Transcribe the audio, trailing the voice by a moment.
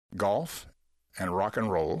Golf and rock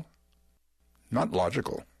and roll, not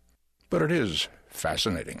logical, but it is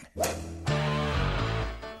fascinating.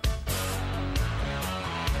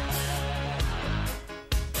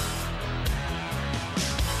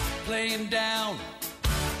 Laying down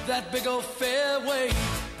that big old fairway,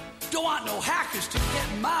 don't want no hackers to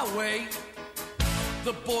get in my way.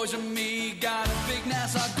 The boys and me got a big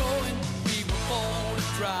Nassau going, we were born to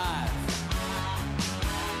drive.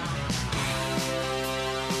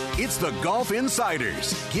 It's the Golf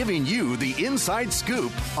Insiders, giving you the inside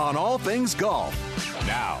scoop on all things golf.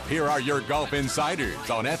 Now, here are your Golf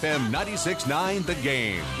Insiders on FM 96.9 The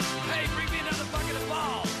Game. Hey, bring me another bucket of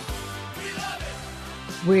balls. We love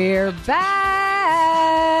it. We're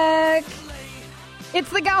back.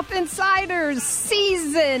 It's the Golf Insiders,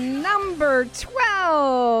 season number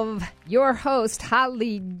 12. Your host,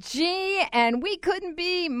 Holly G, and we couldn't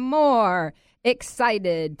be more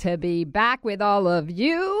excited to be back with all of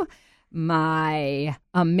you, my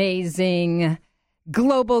amazing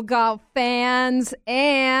global golf fans.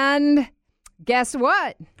 And guess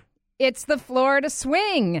what? It's the Florida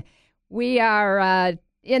Swing. We are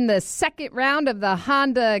in the second round of the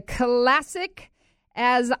Honda Classic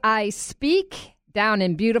as I speak, down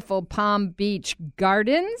in beautiful Palm Beach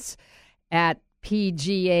Gardens at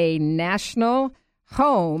PGA National,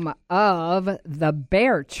 home of the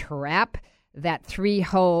Bear Trap, that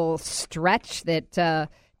 3-hole stretch that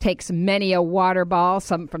takes many a water ball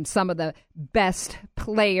from some of the best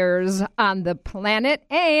players on the planet.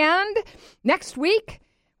 And next week,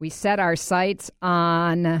 we set our sights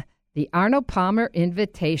on the Arnold Palmer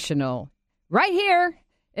Invitational right here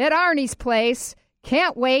at Arnie's place.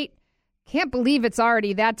 Can't wait. Can't believe it's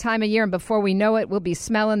already that time of year, and before we know it, we'll be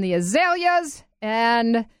smelling the azaleas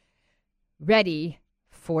and ready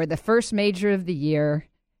for the first major of the year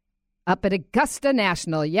up at Augusta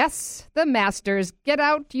National. Yes, the Masters. Get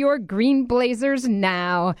out your green blazers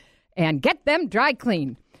now and get them dry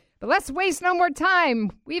clean. But let's waste no more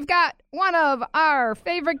time. We've got one of our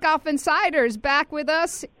favorite Golf Insiders back with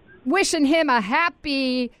us, wishing him a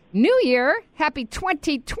happy new year, happy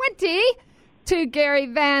 2020, to Gary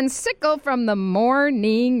Van Sickle from the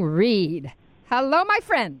Morning Read. Hello, my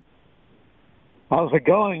friend. How's it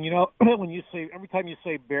going? You know, every time you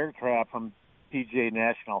say Bear Trap from PGA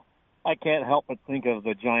National, I can't help but think of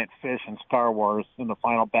the giant fish in Star Wars in the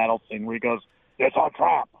final battle scene where he goes, "It's a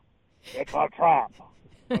trap! It's a trap!"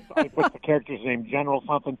 What's the character's name? General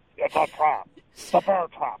something? It's a trap! The Bear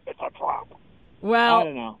Trap! It's a trap! Well, I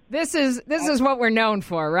don't know. This is what we're known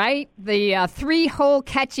for, right? The 3-hole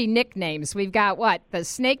catchy nicknames. We've got what? The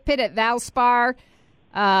Snake Pit at Valspar.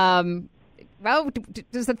 Well,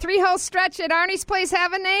 does the 3-hole stretch at Arnie's place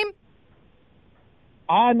have a name?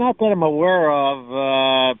 Not that I'm aware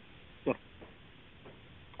of. The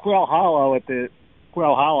Quail Hollow is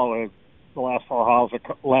the last 4 holes.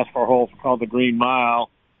 Last 4 holes are called the Green Mile.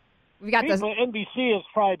 We got the NBC has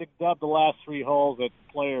tried to dub the last 3 holes at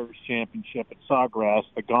Players Championship at Sawgrass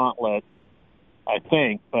the Gauntlet, I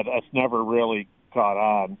think, but it's never really caught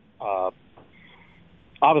on.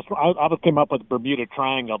 I came up with the Bermuda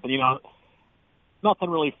Triangle, but nothing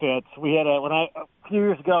really fits. We had a few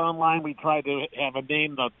years ago online, we tried to have a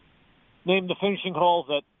name the finishing holes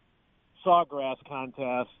at Sawgrass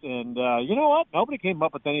contest, and you know what? Nobody came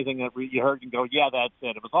up with anything that you heard and go, yeah, that's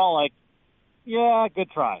it. It was all like, yeah, good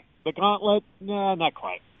try. The Gauntlet, nah, not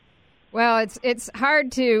quite. Well, it's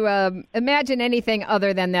hard to imagine anything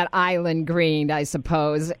other than that island green, I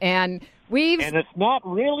suppose. And it's not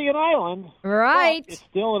really an island. Right. It's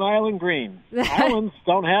still an island green. Islands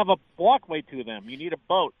don't have a walkway to them. You need a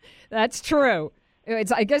boat. That's true.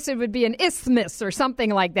 I guess it would be an isthmus or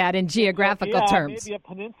something like that in geographical terms. Maybe a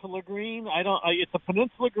peninsula green. It's a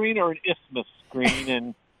peninsula green or an isthmus green,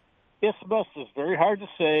 and isthmus is very hard to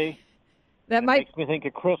say. That makes me think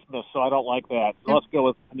of Christmas, so I don't like that. So let's go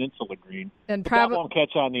with peninsula green. And that won't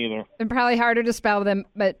catch on either. And probably harder to spell than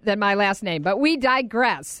my last name. But we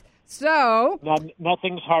digress. So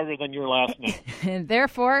nothing's harder than your last name. And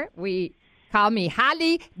therefore, call me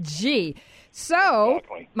Holly G. So,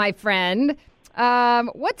 exactly. My friend,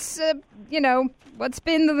 what's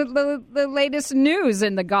been the latest news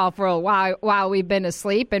in the golf world while we've been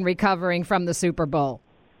asleep and recovering from the Super Bowl?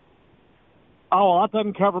 Oh, well, that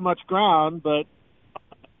doesn't cover much ground, but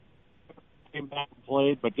came back and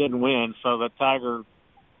played, but didn't win. So the Tiger,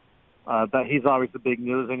 he's always the big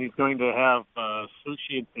news, and he's going to have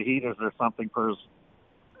sushi and fajitas or something for his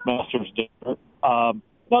Masters dinner. No,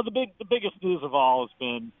 the biggest news of all has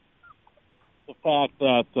been the fact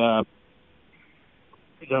that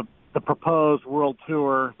the proposed World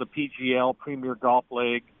Tour, the PGL Premier Golf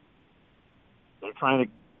League, they're trying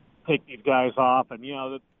to take these guys off, and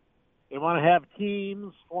They want to have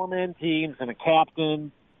teams, 4-man teams, and a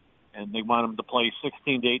captain, and they want them to play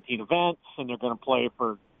 16 to 18 events, and they're going to play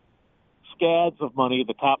for scads of money,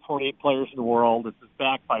 the top 48 players in the world. This is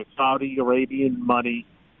backed by Saudi Arabian money,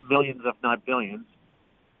 millions if not billions.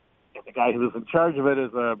 And the guy who's in charge of it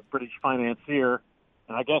is a British financier,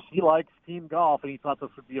 and I guess he likes team golf, and he thought this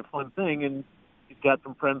would be a fun thing, and he's got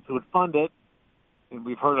some friends who would fund it. And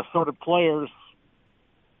we've heard assorted players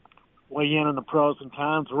weigh in on the pros and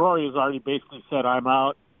cons. Rory has already basically said, I'm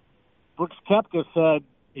out. Brooks Koepka said,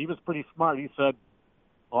 he was pretty smart. He said,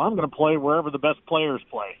 well, I'm going to play wherever the best players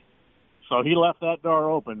play. So he left that door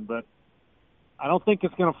open, but I don't think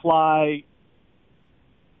it's going to fly.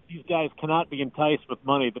 These guys cannot be enticed with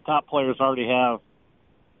money. The top players already have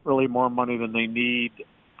really more money than they need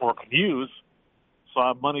or can use.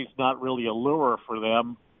 So money's not really a lure for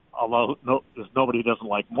them, although nobody doesn't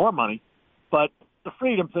like more money. But the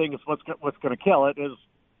freedom thing is what's going to kill it. Is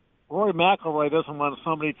Rory McIlroy doesn't want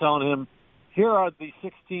somebody telling him, here are the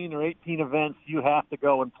 16 or 18 events you have to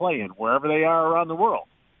go and play in, wherever they are around the world.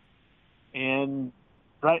 And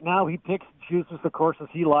right now he picks and chooses the courses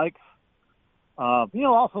he likes.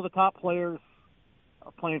 Also the top players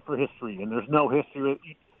are playing for history, and there's no history.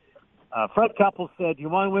 Fred Couples said, do you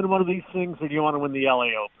want to win one of these things or do you want to win the LA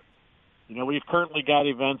Open? We've currently got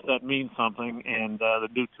events that mean something, and the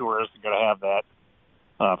new tour isn't going to have that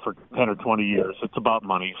for 10 or 20 years. It's about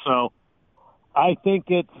money. So I think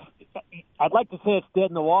I'd like to say it's dead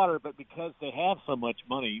in the water, but because they have so much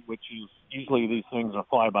money, which is usually these things are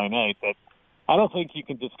fly by night, that I don't think you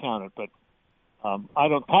can discount it. But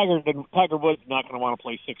Tiger Woods is not going to want to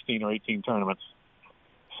play 16 or 18 tournaments.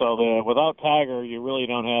 So without Tiger, you really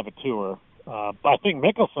don't have a tour. I think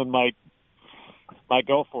Mickelson might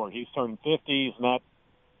go for it. He's turning 50. He's not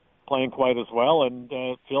playing quite as well, and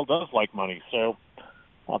Phil does like money. So,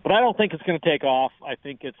 but I don't think it's going to take off. I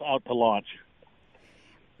think it's out to launch.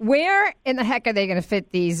 Where in the heck are they going to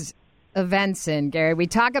fit these events in, Gary? We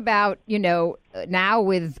talk about, now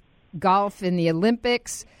with golf in the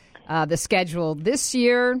Olympics, the schedule this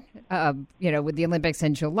year, with the Olympics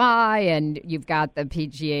in July, and you've got the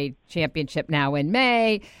PGA Championship now in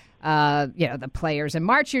May, the players in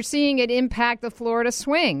March. You're seeing it impact the Florida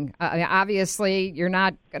swing. Obviously, you're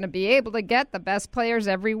not going to be able to get the best players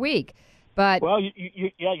every week. But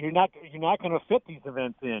you're not going to fit these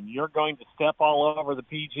events in. You're going to step all over the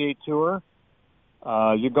PGA Tour.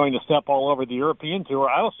 You're going to step all over the European Tour.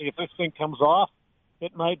 Honestly, if this thing comes off,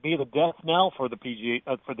 it might be the death knell for the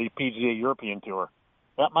PGA European Tour.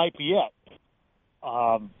 That might be it.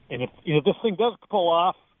 And if this thing does pull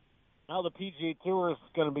off, now the PGA Tour is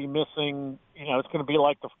going to be missing. It's going to be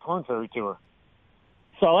like the Korn Ferry Tour.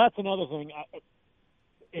 So that's another thing.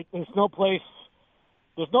 There's no place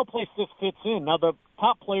this fits in. Now, the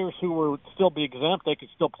top players who would still be exempt, they could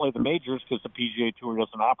still play the majors because the PGA Tour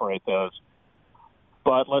doesn't operate those.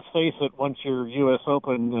 But let's face it, once your U.S.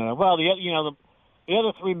 Open, the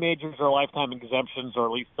other three majors are lifetime exemptions, or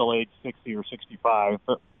at least till age 60 or 65.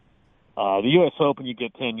 But the U.S. Open, you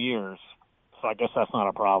get 10 years, so I guess that's not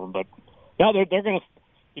a problem. But yeah, they're going to,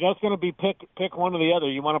 it's going to be pick one or the other.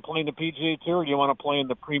 You want to play in the PGA Tour, or do you want to play in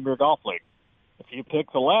the Premier Golf League? If you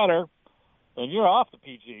pick the latter, then you're off the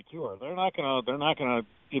PGA Tour. They're not gonna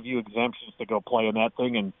give you exemptions to go play in that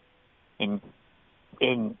thing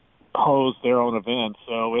and hose their own events.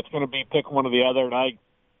 So it's going to be pick one or the other. And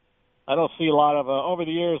I don't see a lot of over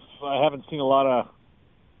the years. I haven't seen a lot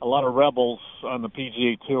of rebels on the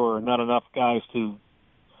PGA Tour. Not enough guys to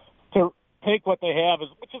take what they have,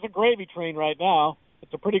 which is a gravy train right now.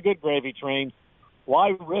 It's a pretty good gravy train. Why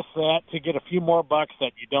risk that to get a few more bucks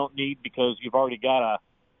that you don't need because you've already got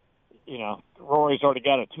Rory's already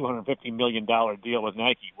got a $250 million deal with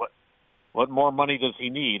Nike. What more money does he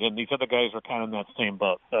need? And these other guys are kind of in that same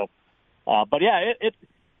boat. So, but yeah,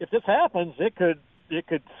 if this happens, it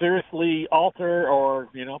could seriously alter or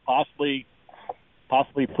possibly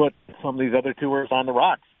put some of these other tours on the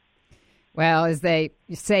rocks. Well, as they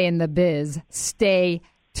say in the biz, stay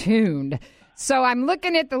tuned. So I'm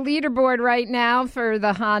looking at the leaderboard right now for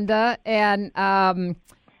the Honda, and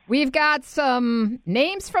we've got some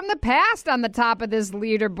names from the past on the top of this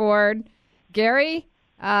leaderboard. Gary,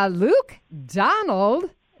 Luke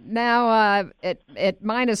Donald, now at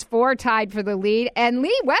 -4, tied for the lead. And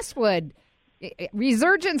Lee Westwood,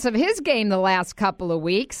 resurgence of his game the last couple of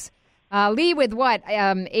weeks. Lee with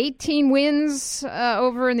 18 wins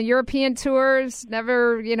over in the European tours,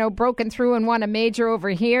 never, broken through and won a major over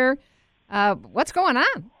here. What's going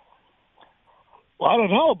on? Well, I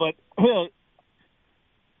don't know, but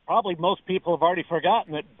probably most people have already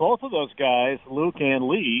forgotten that both of those guys, Luke and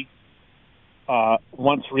Lee,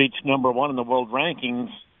 once reached number one in the world rankings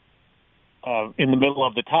in the middle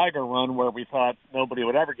of the Tiger run where we thought nobody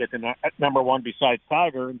would ever get to number one besides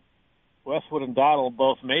Tiger. And Westwood and Donald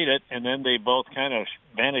both made it, and then they both kind of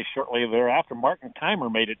vanished shortly thereafter. Martin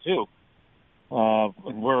Keimer made it too.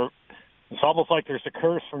 It's almost like there's a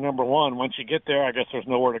curse for number one. Once you get there, I guess there's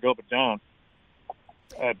nowhere to go but down.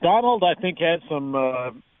 Donald, I think, had some.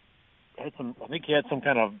 I think he had some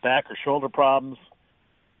kind of back or shoulder problems.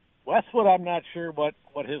 Westwood, I'm not sure what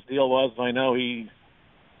his deal was. I know he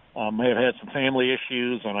may have had some family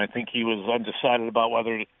issues, and I think he was undecided about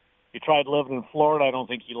whether he tried living in Florida. I don't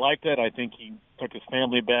think he liked it. I think he took his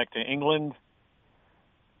family back to England,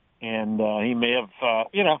 and he may have,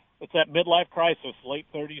 it's that midlife crisis, late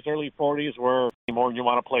 30s, early 40s, where more you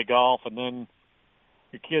want to play golf, and then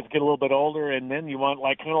your kids get a little bit older, and then you want,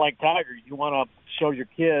 kind of like Tiger, you want to show your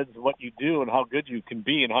kids what you do and how good you can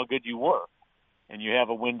be and how good you were. And you have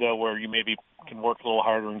a window where you maybe can work a little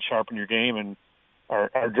harder and sharpen your game and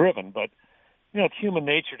are driven. But, it's human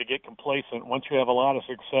nature to get complacent. Once you have a lot of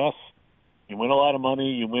success, you win a lot of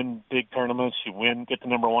money, you win big tournaments, get to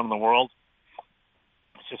number one in the world.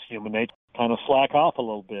 It's just human nature. Kind of slack off a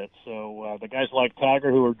little bit. So the guys like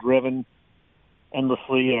Tiger who are driven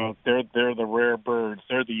endlessly, they're the rare birds.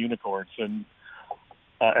 They're the unicorns. And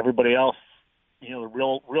everybody else, the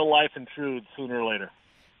real life intrudes sooner or later.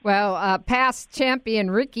 Well, past champion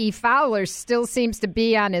Ricky Fowler still seems to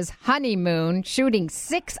be on his honeymoon, shooting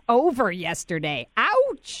 6 over yesterday.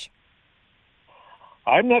 Ouch!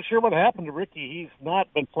 I'm not sure what happened to Ricky. He's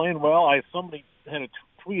not been playing well. Somebody had a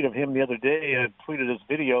tweet of him the other day, tweeted his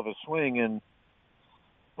video of his swing, and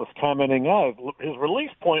was commenting, his release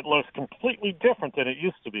point looks completely different than it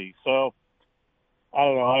used to be. So, I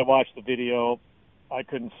don't know. I watched the video. I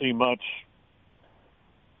couldn't see much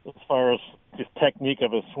as far as his technique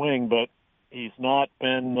of his swing, but he's not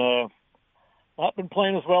been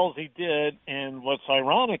playing as well as he did. And what's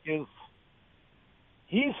ironic is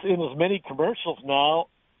he's in as many commercials now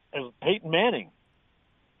as Peyton Manning.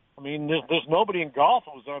 I mean, there's nobody in golf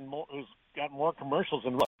who's got more commercials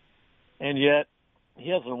than, and yet he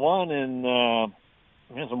hasn't won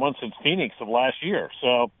since Phoenix of last year.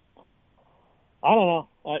 So I don't know.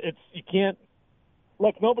 You can't.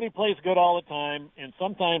 Look, nobody plays good all the time, and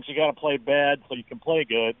sometimes you got to play bad so you can play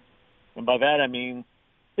good. And by that I mean,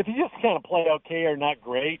 if you just kind of play okay or not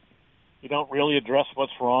great, you don't really address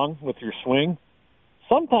what's wrong with your swing.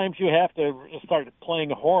 Sometimes you have to start playing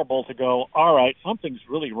horrible to go, all right, something's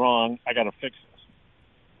really wrong. I got to fix this.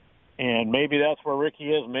 And maybe that's where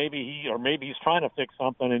Ricky is. Maybe he's trying to fix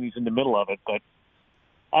something and he's in the middle of it. But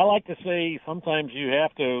I like to say sometimes it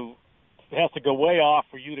has to go way off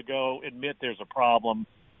for you to go admit there's a problem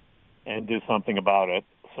and do something about it.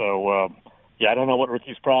 So, I don't know what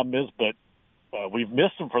Ricky's problem is, but we've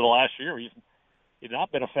missed him for the last year. He's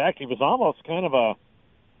not been a factor. He was almost kind of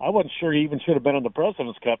I wasn't sure he even should have been on the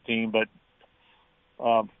President's Cup team, but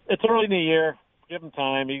it's early in the year. Give him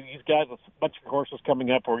time. He's got a bunch of courses coming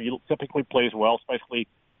up where he typically plays well, especially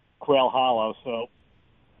Quail Hollow. So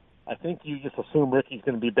I think you just assume Ricky's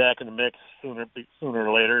going to be back in the mix sooner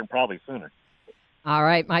or later, and probably sooner. All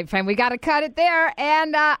right, my friend, we got to cut it there,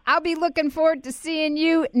 and I'll be looking forward to seeing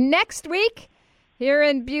you next week here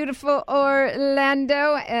in beautiful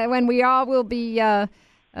Orlando, when we all will be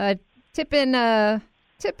tipping a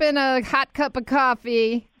hot cup of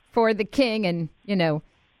coffee for the king, and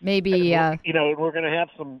maybe we're going to have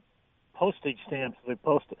some postage stamps.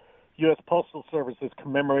 U.S. Postal Service is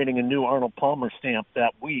commemorating a new Arnold Palmer stamp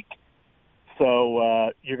that week.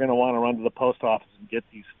 So you're going to want to run to the post office and get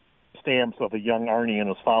these stamps of a young Arnie and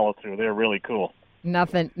his follow-through. They're really cool.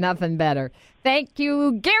 Nothing better. Thank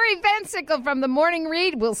you, Gary Van Sickle from the Morning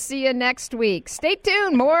Read. We'll see you next week. Stay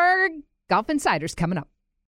tuned. More Golf Insiders coming up.